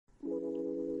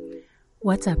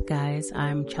What's up, guys?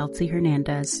 I'm Chelsea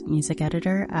Hernandez, music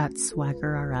editor at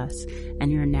Swagger RS,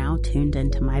 and you're now tuned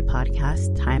into my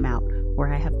podcast, Time Out,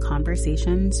 where I have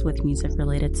conversations with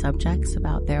music-related subjects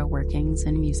about their workings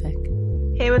in music.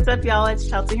 Hey, what's up, y'all? It's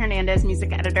Chelsea Hernandez,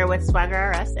 music editor with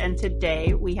Swagger RS, and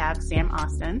today we have Sam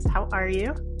Ostens. How are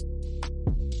you?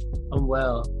 I'm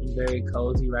well. I'm very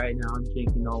cozy right now. I'm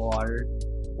drinking no water,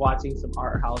 watching some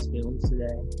art house films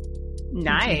today.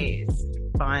 Nice.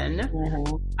 Fun.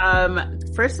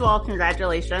 Mm-hmm. First of all,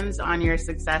 congratulations on your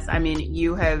success. I mean,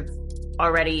 you have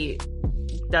already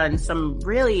done some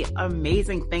really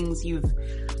amazing things. You've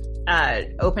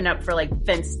opened up for like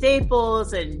Vince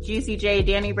Staples and Juicy J,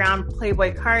 Danny Brown,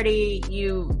 Playboy Cardi.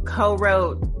 You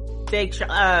co-wrote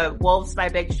Wolves by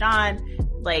Big Sean.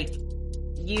 Like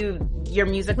your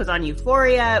music was on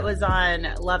Euphoria. It was on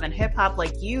Love and Hip Hop.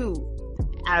 Like you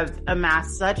have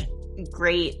amassed such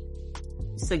great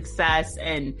success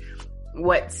in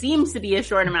what seems to be a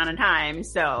short amount of time.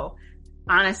 So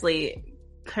honestly,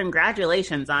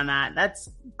 congratulations on that. That's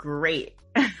great.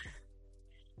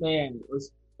 Man,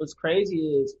 what's crazy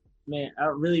is, man, I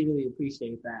really, really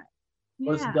appreciate that. Yeah.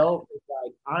 What's dope is,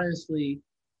 like, honestly,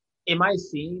 it might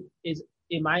seem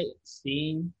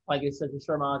like it's such a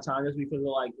short amount of time just because of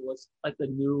like what's like the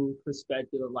new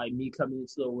perspective of like me coming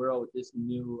into the world with this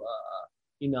new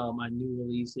my new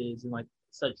releases and like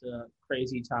such a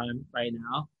crazy time right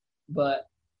now. But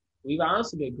we've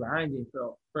honestly been grinding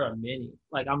for a minute.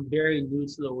 Like, I'm very new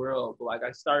to the world, but like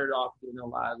I started off doing a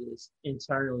lot of this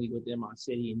internally within my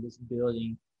city and just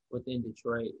building within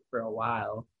Detroit for a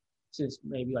while, since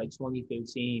maybe like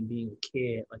 2015, being a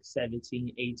kid, like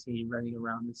 17, 18, running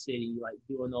around the city, like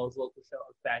doing those local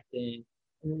shows back then,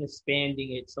 and then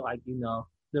expanding it to like,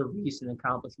 the recent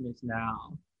accomplishments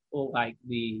now, or like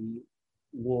the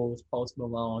Wolves Post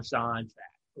Malone Sean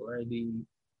track, or the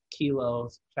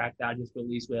Kilos track that I just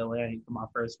released with Atlantic for my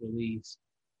first release.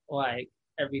 Like,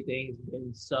 everything's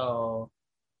been so,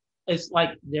 it's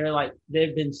like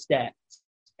they've been steps.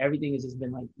 Everything has just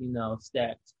been like,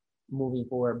 steps moving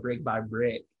forward brick by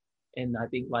brick. And I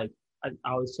think like I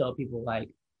always tell people, like,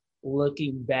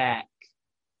 looking back,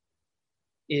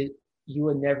 you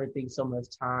would never think so much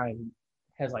time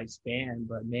has like spanned,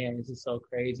 but man, it's just so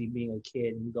crazy being a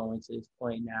kid and going to this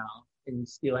point now and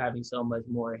still having so much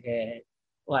more ahead.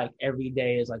 Like, every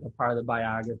day is like a part of the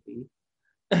biography.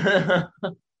 How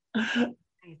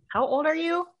old are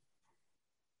you?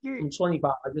 I'm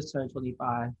 25. I just turned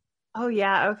 25. Oh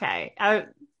yeah, okay.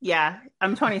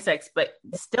 I'm 26, but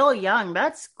still young.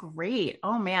 That's great.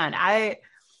 Oh man, I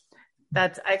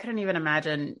couldn't even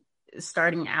imagine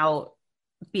starting out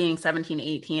being 17,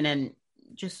 18 and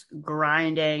just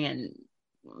grinding and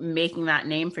making that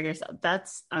name for yourself.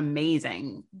 That's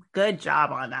amazing. Good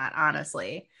job on that,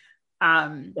 honestly.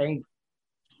 Thank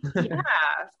Yeah,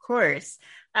 of course.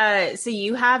 So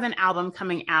you have an album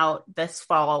coming out this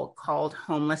fall called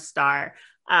Homeless Star.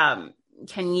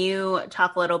 Can you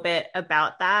talk a little bit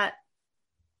about that?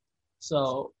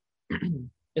 So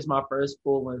it's my first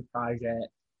full-length project.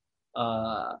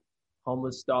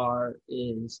 Homeless Star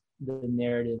is the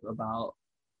narrative about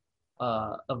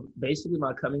of basically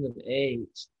my coming of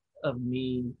age, of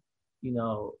me,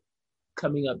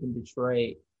 coming up in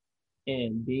Detroit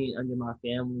and being under my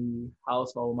family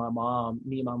household,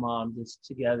 me and my mom just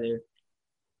together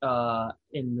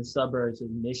in the suburbs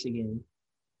of Michigan.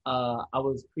 I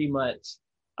was pretty much,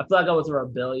 I feel like I was a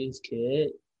rebellious kid,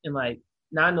 and like,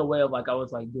 not in the way of like I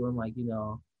was like doing like,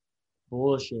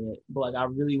 bullshit, but like I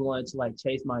really wanted to like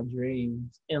chase my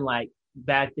dreams. And like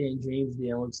back then, dreams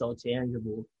didn't look so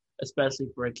tangible, especially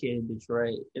for a kid in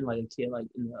Detroit and like a kid like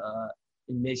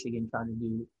in Michigan trying to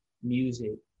do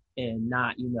music and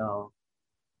not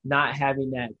having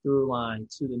that through line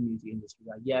to the music industry.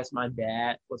 Like, yes, my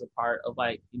dad was a part of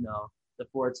like, the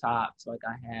Four Tops. Like,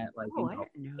 I had like, I didn't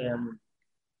know family.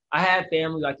 I had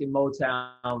family like in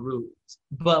Motown roots,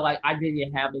 but like I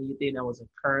didn't have anything that was a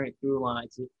current through line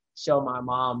to show my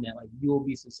mom that like you will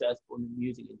be successful in the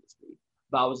music industry.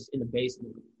 But I was just in the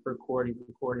basement recording,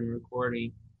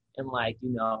 and like,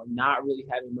 not really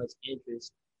having much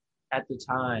interest at the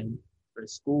time for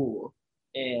school.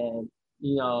 And,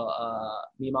 me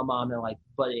and my mom had like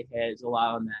butted heads a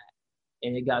lot on that.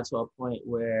 And it got to a point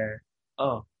where,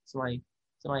 oh, somebody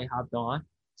hopped on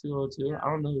 202. I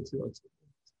don't know who 202.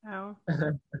 Oh,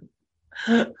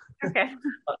 Oh okay.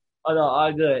 no,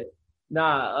 all good.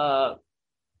 Nah,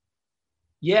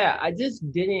 yeah, I just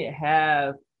didn't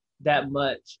have that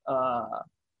much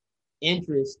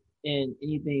interest in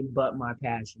anything but my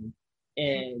passion.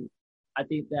 And I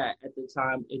think that at the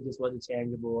time it just wasn't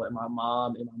tangible. And my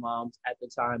mom and my mom's at the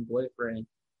time boyfriend,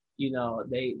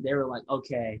 they were like,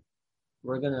 okay,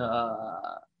 we're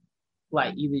gonna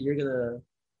like either you're gonna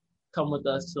come with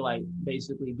us to like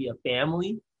basically be a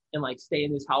family and like stay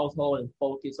in this household and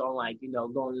focus on like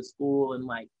going to school and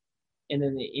like and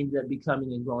then it ended up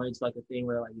becoming and growing into like a thing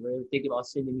where like they were thinking about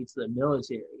sending me to the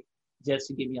military just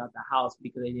to get me out the house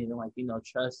because they didn't like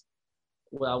trust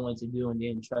what I wanted to do and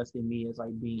didn't trust in me as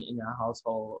like being in that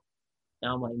household.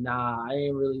 And I'm like, nah, I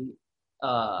didn't really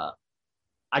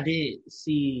I didn't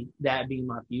see that being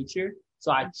my future.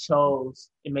 So I chose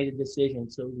and made a decision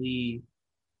to leave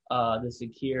the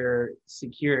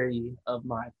security of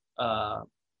my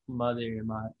mother and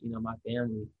my my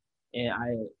family, and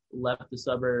I left the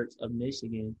suburbs of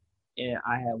Michigan, and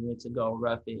I had went to go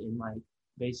rough it and like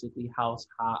basically house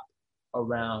hop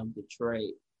around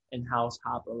Detroit and house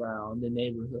hop around the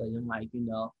neighborhood and like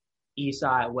east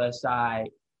side, west side,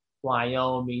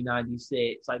 Wyoming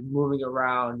 96, like moving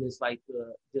around just like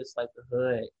the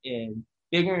hood and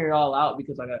figuring it all out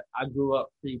because like I grew up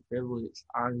pretty privileged,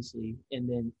 honestly. And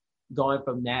then going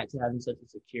from that to having such a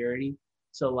security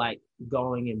to like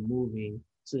going and moving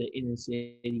to the inner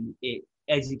city, it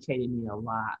educated me a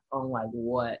lot on like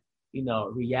what,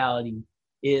 reality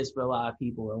is for a lot of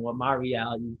people and what my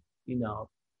reality,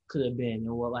 could have been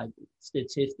and what like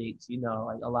statistics,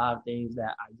 like a lot of things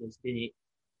that I just didn't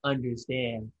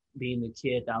understand being the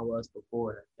kid that I was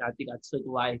before. I think I took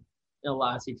life in a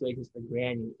lot of situations for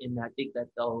granted. And I think that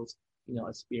those,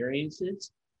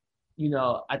 experiences,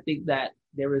 I think that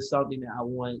there was something that I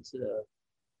want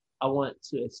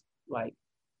to like,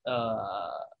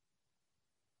 uh,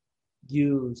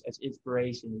 use as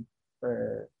inspiration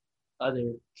for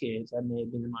other kids that may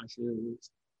have been in my shoes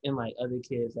and like other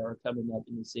kids that were coming up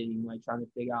in the city and like trying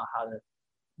to figure out how to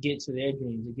get to their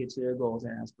dreams and get to their goals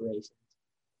and aspirations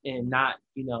and not,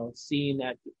 not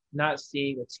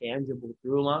seeing a tangible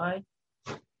through line.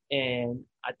 And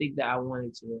I think that I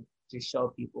wanted to just show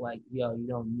people like, yo, you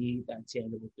don't need that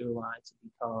tangible through line to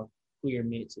become who you're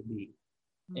meant to be.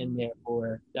 And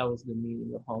therefore, that was the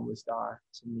meaning of Homeless Star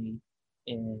to me.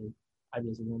 And I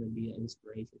just want to be an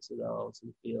inspiration to those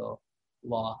who feel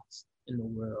lost in the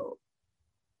world.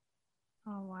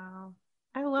 Oh, wow.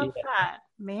 I love Yeah. that.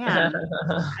 Man,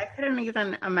 I couldn't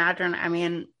even imagine. I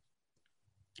mean,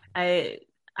 I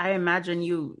I imagine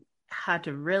you had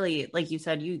to really, like you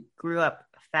said, you grew up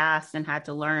fast and had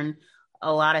to learn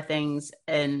a lot of things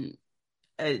and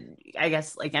uh, I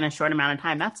guess like in a short amount of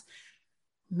time. That's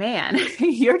man,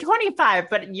 you're 25,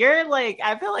 but you're like,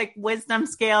 I feel like wisdom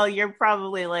scale, you're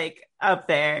probably like up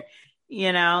there,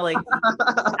 like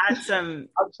had some,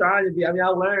 I'm trying to be. I mean, I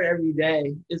learn every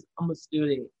day. I'm a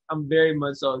student. I'm very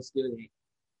much so a student.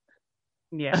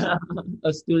 yeah,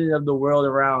 A student of the world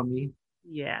around me.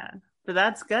 yeah. But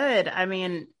that's good. I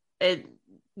mean,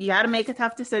 you had to make a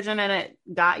tough decision and it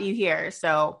got you here.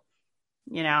 So,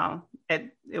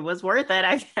 it was worth it,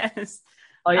 I guess.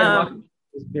 Oh yeah, my Um, family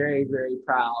is very, very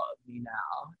proud of me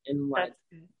now, and like that's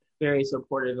good. very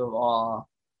supportive of all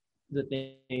the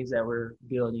things that we're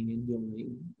building and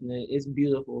doing. And it's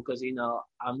beautiful because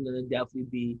I'm gonna definitely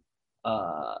be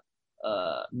uh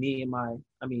me and my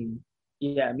I mean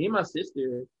yeah me and my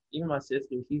sister, even my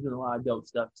sister, she's doing a lot of dope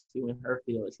stuff too in her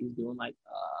field. She's doing like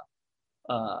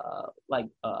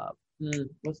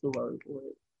what's the word for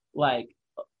it, like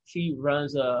she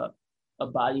runs a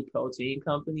body protein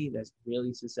company that's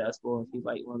really successful, and she's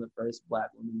like one of the first Black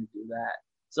women to do that.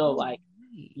 So Oh, like,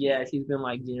 nice. yeah, she's been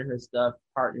like getting her stuff,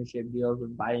 partnership deals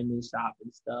with Vitamin Shop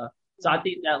and stuff. So I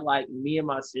think that like me and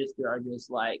my sister are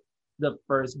just like the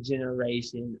first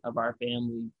generation of our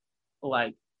family,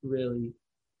 like really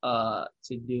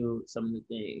to do some of the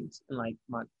things. And like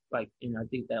my like and I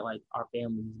think that like our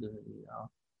family is gonna,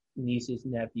 nieces,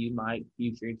 nephew, my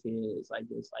future kids, like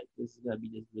this is gonna be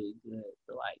just really good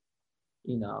for like,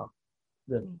 you know,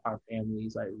 the our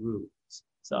family's like roots.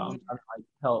 So I'm Yeah. trying to like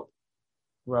help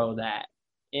grow that.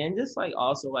 And just like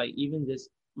also like even just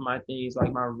my things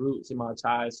like my roots and my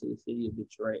ties to the city of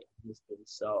Detroit have just been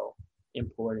so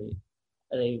important.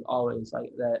 They've always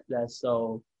like that's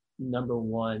so number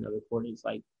one of importance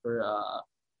like for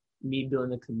me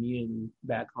building a community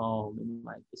back home and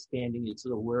like expanding it to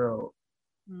the world.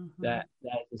 Mhm. That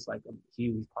is like a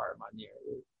huge part of my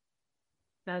narrative.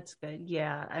 That's good.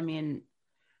 Yeah. I mean,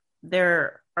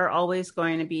 there are always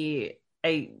going to be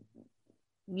a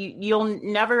you'll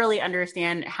never really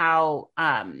understand how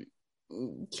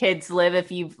kids live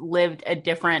if you've lived a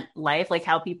different life, like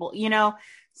how people,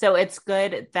 so it's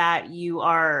good that you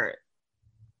are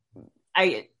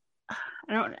I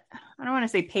I don't I don't want to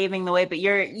say paving the way, but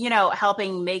you're,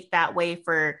 helping make that way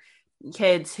for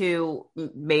kids who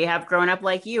may have grown up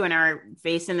like you and are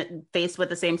faced with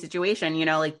the same situation,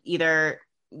 like either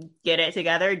get it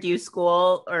together, do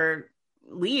school or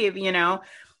leave,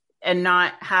 and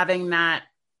not having that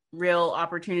real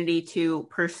opportunity to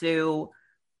pursue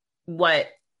what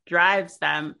drives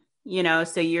them,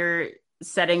 so you're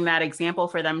setting that example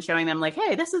for them, showing them like,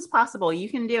 hey, this is possible. You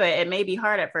can do it. It may be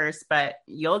hard at first, but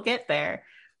you'll get there,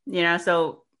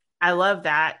 so I love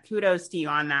that. Kudos to you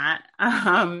on that.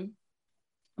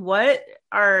 What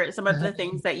are some of the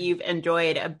things that you've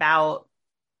enjoyed about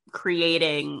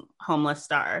creating Homeless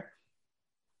Star?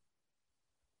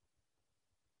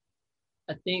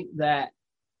 I think that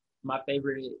my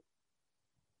favorite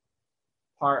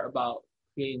part about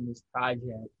creating this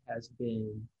project has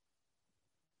been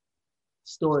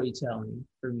storytelling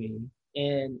for me,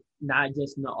 and not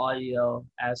just in the audio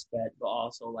aspect, but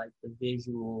also like the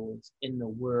visuals in the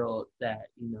world that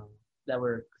that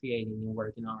we're creating and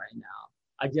working on right now.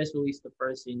 I just released the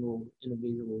first single,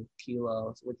 Individual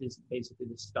Kilos, which is basically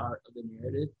the start of the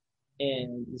narrative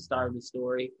and the start of the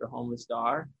story for Homeless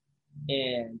Star.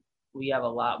 And we have a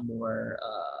lot more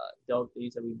dope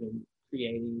things that we've been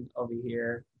creating over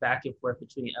here, back and forth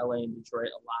between LA and Detroit,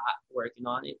 a lot working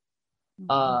on it.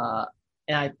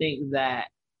 And I think that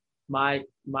my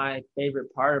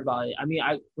favorite part about it, I mean,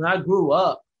 when I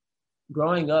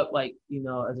growing up, like,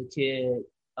 as a kid,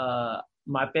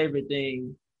 my favorite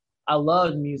thing, I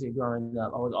loved music growing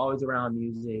up. I was always around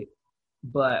music,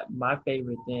 but my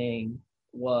favorite thing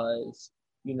was,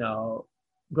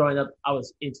 growing up, I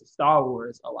was into Star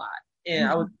Wars a lot. And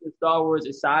I was into Star Wars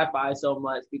and sci-fi so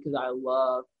much because I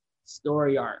love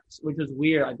story arcs, which was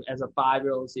weird. Like, as a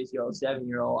 5-year-old, 6-year-old,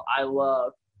 7-year-old, I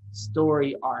love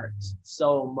story arcs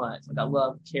so much. Like, I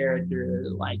love characters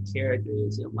and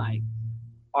like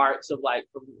arcs of like,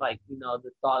 from like,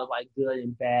 the thought of like good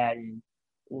and bad and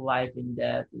life and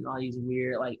death and all these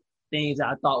weird like things that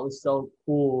I thought was so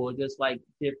cool. Just like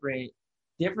different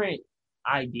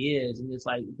ideas and just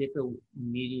like different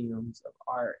mediums of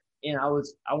art. And I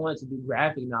wanted to do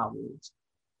graphic novels,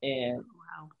 and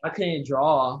I couldn't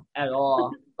draw at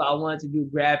all, but I wanted to do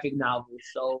graphic novels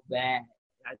so bad.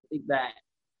 I think that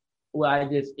what I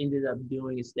just ended up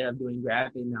doing instead of doing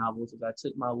graphic novels is I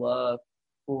took my love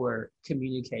for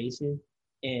communication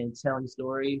and telling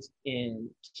stories and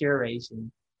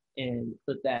curation and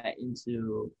put that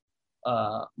into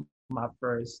my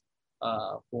first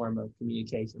form of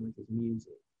communication, which is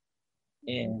music.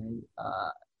 And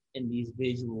in these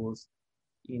visuals,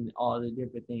 in all the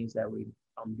different things that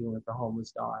I'm doing for Homeless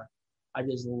Star, I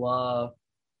just love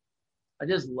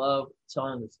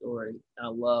telling the story. I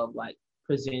love like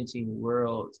presenting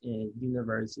worlds and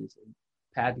universes and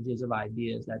packages of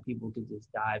ideas that people could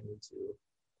just dive into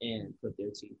and put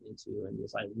their teeth into and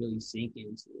just like really sink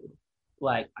into.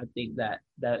 Like, I think that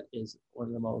is one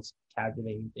of the most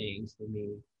captivating things for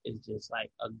me, is just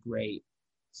like a great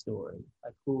story.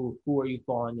 Like, who are you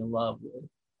falling in love with?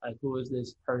 Like, who is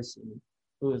this person?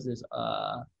 Who is this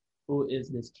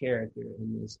character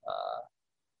in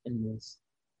this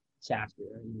chapter,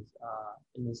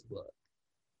 in this book?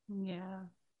 Yeah.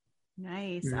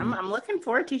 Nice. Mm-hmm. I'm looking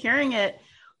forward to hearing it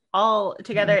all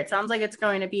together. Mm-hmm. It sounds like it's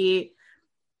going to be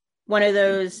one of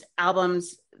those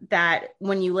albums that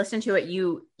when you listen to it,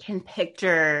 you can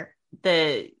picture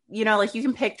like you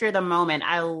can picture the moment.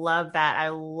 I love that. I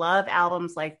love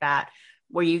albums like that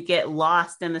where you get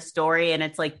lost in the story and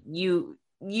it's like you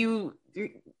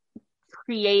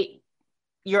create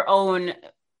your own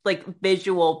like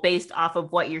visual based off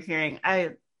of what you're hearing.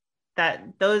 I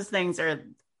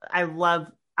love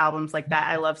albums like that.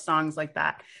 I love songs like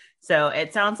that. So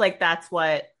it sounds like that's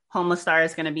what Homeless Star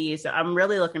is going to be. So I'm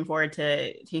really looking forward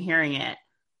to hearing it.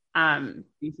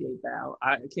 Appreciate that.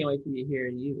 I can't wait for you to hear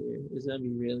it either. It's going to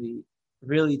be really,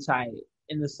 really tight.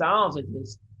 And the sounds are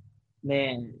just,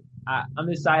 man, I'm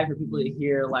excited for people to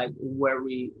hear like where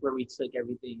we took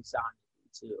everything sounding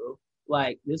to.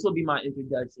 Like, this will be my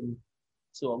introduction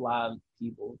to a lot of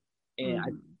people. And I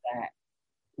think that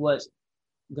what's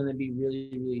going to be really,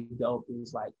 really dope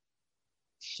is like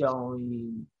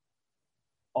showing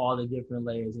all the different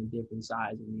layers and different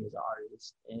sides of me as an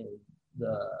artist, and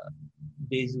the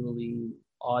visually,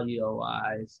 audio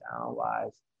wise, sound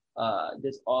wise,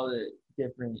 just all the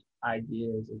different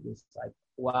ideas of just like,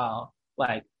 wow,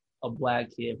 like a Black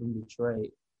kid from Detroit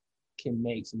can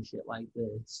make some shit like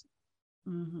this.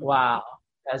 Mm-hmm. Wow,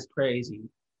 that's crazy.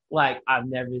 Like, I've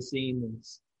never seen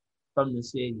this from the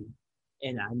city.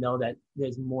 And I know that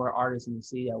there's more artists in the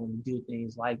city that want to do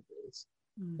things like this.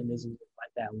 Mm-hmm. And this is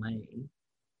like that lane.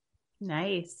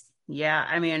 Nice. Yeah.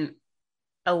 I mean,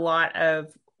 a lot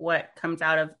of what comes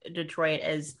out of Detroit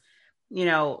is,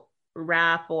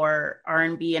 rap or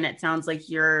R&B. And it sounds like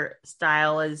your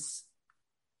style is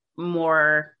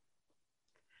more,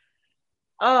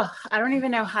 I don't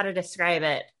even know how to describe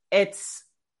it. it's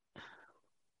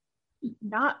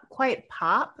not quite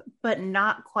pop, but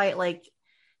not quite like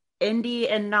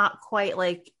indie and not quite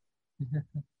like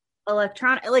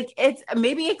electronic. Like it's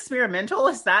maybe experimental.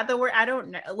 Is that the word? I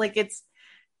don't know. Like it's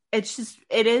just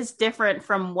it is different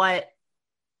from what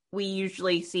we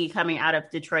usually see coming out of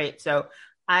Detroit. So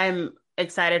I'm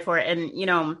excited for it. And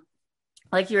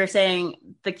like you were saying,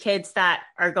 the kids that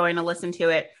are going to listen to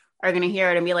it are going to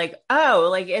hear it and be like, oh,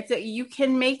 like you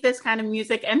can make this kind of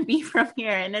music and be from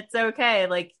here and it's okay.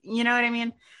 Like, you know what I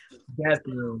mean?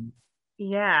 Definitely.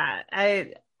 Yeah,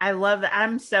 I love that.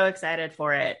 I'm so excited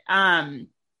for it. I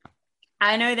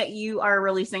know that you are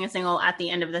releasing a single at the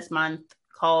end of this month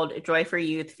called Joy for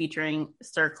Youth featuring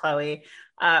Sir Chloe.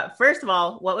 First of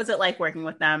all, what was it like working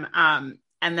with them?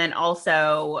 And then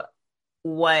also,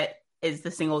 what is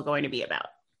the single going to be about?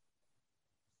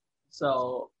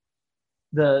 So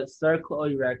the Sir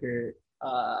Chloe record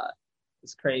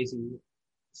is crazy.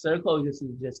 Sir Chloe just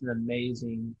is just an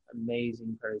amazing,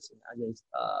 amazing person.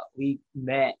 We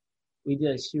met, we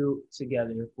did a shoot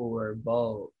together for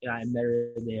Vogue, and I met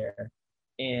her there,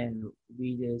 and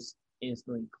we just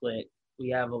instantly clicked. We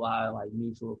have a lot of like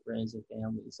mutual friends and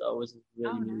family, so it was just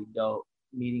really, really dope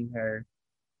meeting her.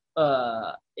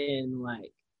 And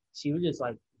like she was just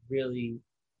like really,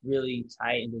 really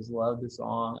tight and just loved the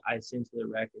song. I sent to the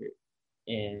record,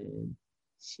 and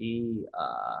she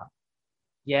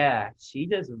yeah, she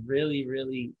just really,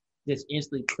 really just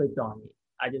instantly clicked on me.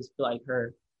 I just feel like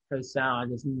her sound,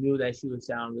 I just knew that she would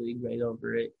sound really great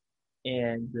over it.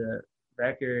 And the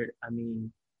record, I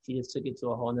mean, she just took it to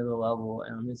a whole nother level,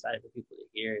 and I'm excited for people to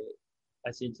hear it.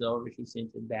 I sent it over, she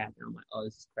sent it back, and I'm like, oh,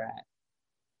 this is crack.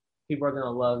 People are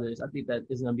gonna love this. I think that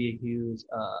is gonna be a huge,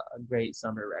 a great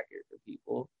summer record for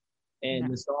people.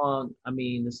 And the song, I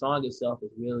mean, the song itself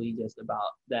is really just about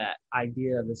that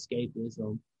idea of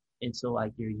escapism into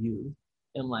like your youth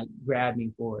and like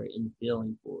grabbing for it and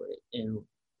feeling for it and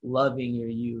loving your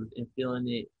youth and feeling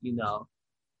it,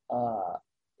 uh,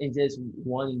 and just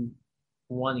wanting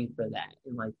for that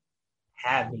and like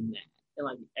having that. And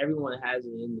like everyone has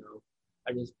it in them.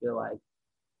 I just feel like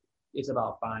it's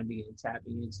about finding it and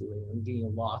tapping into it and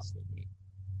getting lost in it.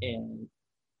 And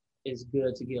it's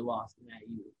good to get lost in that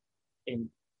youth. And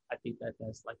I think that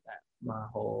that's like that my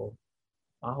whole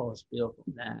spiel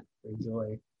from that for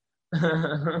Joy.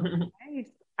 Nice.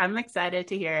 I'm excited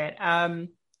to hear it.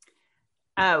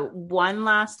 One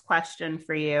last question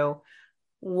for you.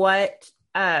 What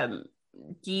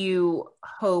do you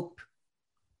hope?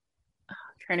 I'm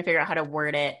trying to figure out how to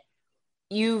word it.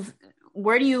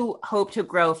 Where do you hope to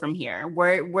grow from here?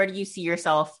 Where do you see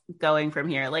yourself going from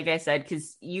here? Like I said,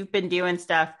 because you've been doing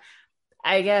stuff,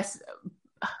 I guess,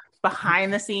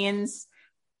 behind the scenes,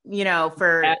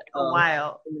 for a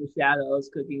while. In the shadows,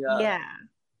 cooking up. Yeah.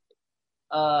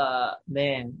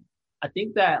 Man, I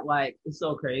think that like it's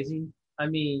so crazy. I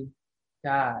mean,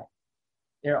 God,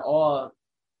 they're all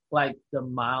like the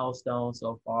milestones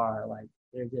so far. Like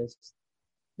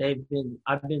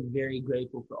I've been very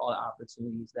grateful for all the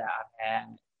opportunities that I've had.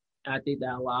 And I think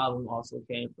that a lot of them also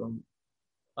came from,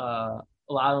 a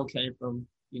lot of them came from,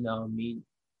 me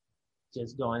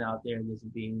just going out there and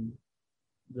just being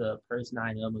the person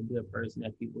I am, a good person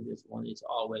that people just wanted to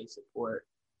always support.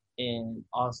 And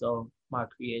also my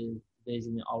creative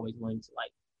vision and always wanting to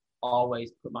like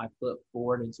always put my foot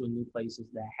forward into new places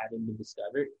that haven't been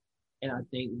discovered. And I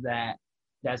think that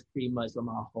that's pretty much what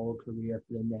my whole career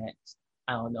for the next,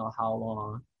 I don't know how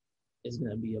long it's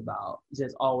going to be about.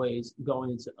 Just always going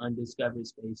into undiscovered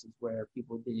spaces where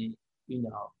people didn't,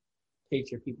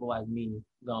 picture people like me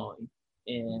going.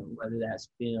 And whether that's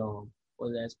film,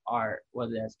 whether that's art,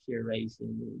 whether that's curation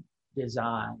and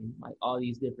design, like all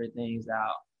these different things that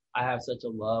I have such a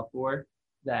love for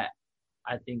that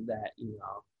I think that,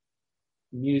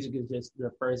 music is just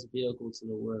the first vehicle to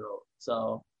the world.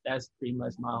 So that's pretty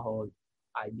much my whole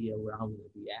idea where I'm going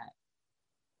to be at.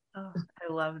 Oh,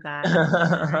 I love that.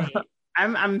 Right.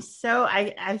 I've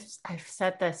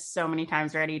said this so many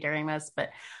times already during this, but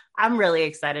I'm really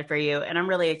excited for you and I'm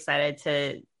really excited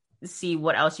to see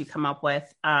what else you come up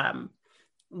with.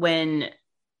 When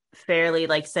Fairly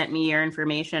like sent me your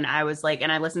information, I was like,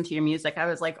 and I listened to your music, I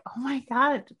was like, oh my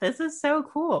God, this is so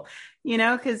cool.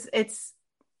 Because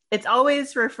it's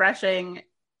always refreshing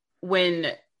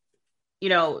when,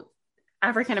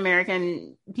 African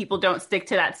American people don't stick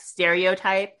to that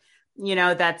stereotype,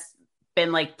 that's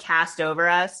been like cast over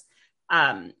us.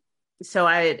 So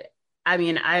I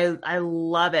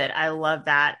love it. I love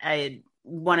that. I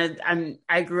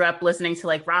grew up listening to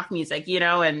like rock music,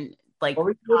 and like what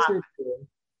were you listening to?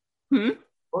 Hmm?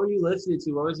 What were you listening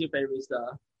to? What was your favorite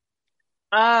stuff?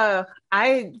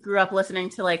 I grew up listening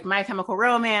to like My Chemical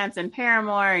Romance and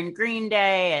Paramore and Green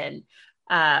Day and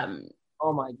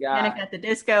Oh my Panic God. at the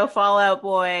Disco, Fall Out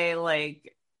Boy,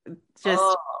 like just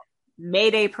Oh,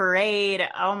 Mayday Parade.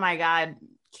 Oh my God,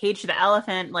 Cage the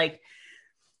Elephant, like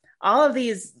all of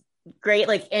these great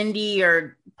like indie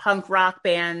or punk rock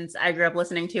bands I grew up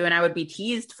listening to, and I would be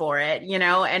teased for it, you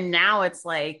know. And now it's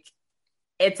like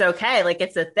it's okay, like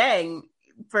it's a thing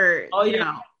for oh you yeah,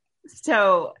 know.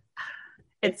 So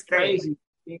it's it's great. crazy.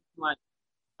 It's like,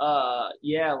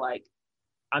 yeah, like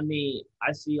I mean,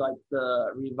 I see like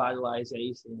the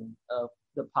revitalization of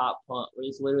the pop punk, where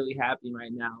it's literally happening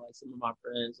right now. Like some of my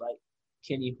friends, like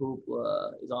Kenny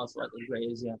Hoopla, is also like a great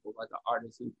example, like an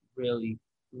artist who's really,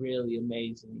 really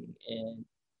amazing. And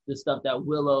the stuff that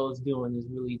Willow's doing is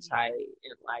really tight.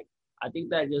 And like, I think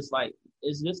that just like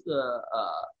it's just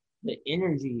the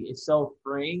energy is so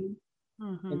freeing,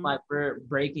 and Mm-hmm. like we're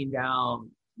breaking down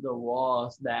the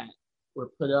walls that were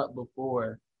put up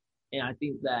before. And I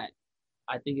think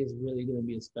it's really going to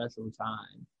be a special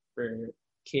time for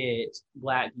kids,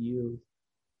 Black youth,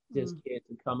 just kids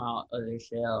to come out of their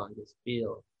shell and just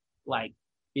like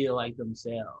feel like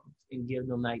themselves and give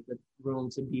them like the room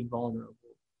to be vulnerable.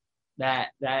 That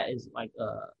is like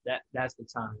that's the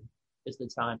time. It's the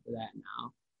time for that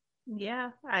now. Yeah,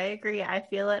 I agree. I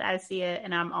feel it. I see it,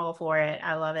 and I'm all for it.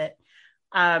 I love it.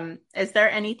 Is there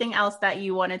anything else that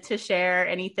you wanted to share?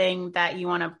 Anything that you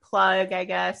want to plug, I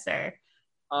guess, or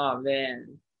Oh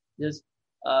man, just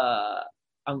uh,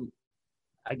 I'm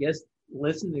I guess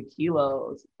listen to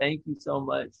Kilos. Thank you so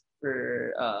much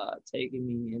for taking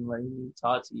me and letting me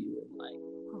talk to you and like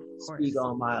of speak course.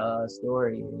 on my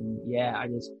story. And yeah, I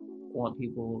just want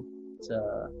people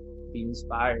to be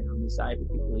inspired. I'm excited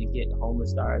for people to get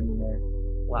Homestar in their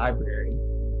library.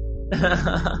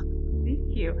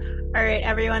 Thank you. All right,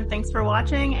 everyone, thanks for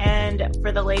watching. And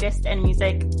for the latest in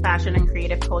music, fashion, and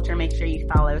creative culture, make sure you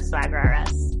follow Swagger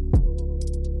RS.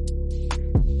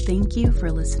 Thank you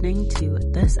for listening to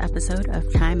this episode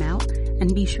of Time Out,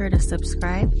 and be sure to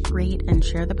subscribe, rate, and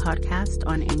share the podcast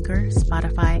on Anchor,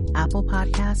 Spotify, Apple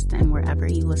Podcast, and wherever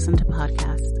you listen to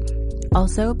podcasts.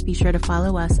 Also, be sure to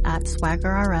follow us at Swagger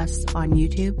RS on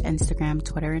YouTube, Instagram,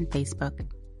 Twitter, and Facebook.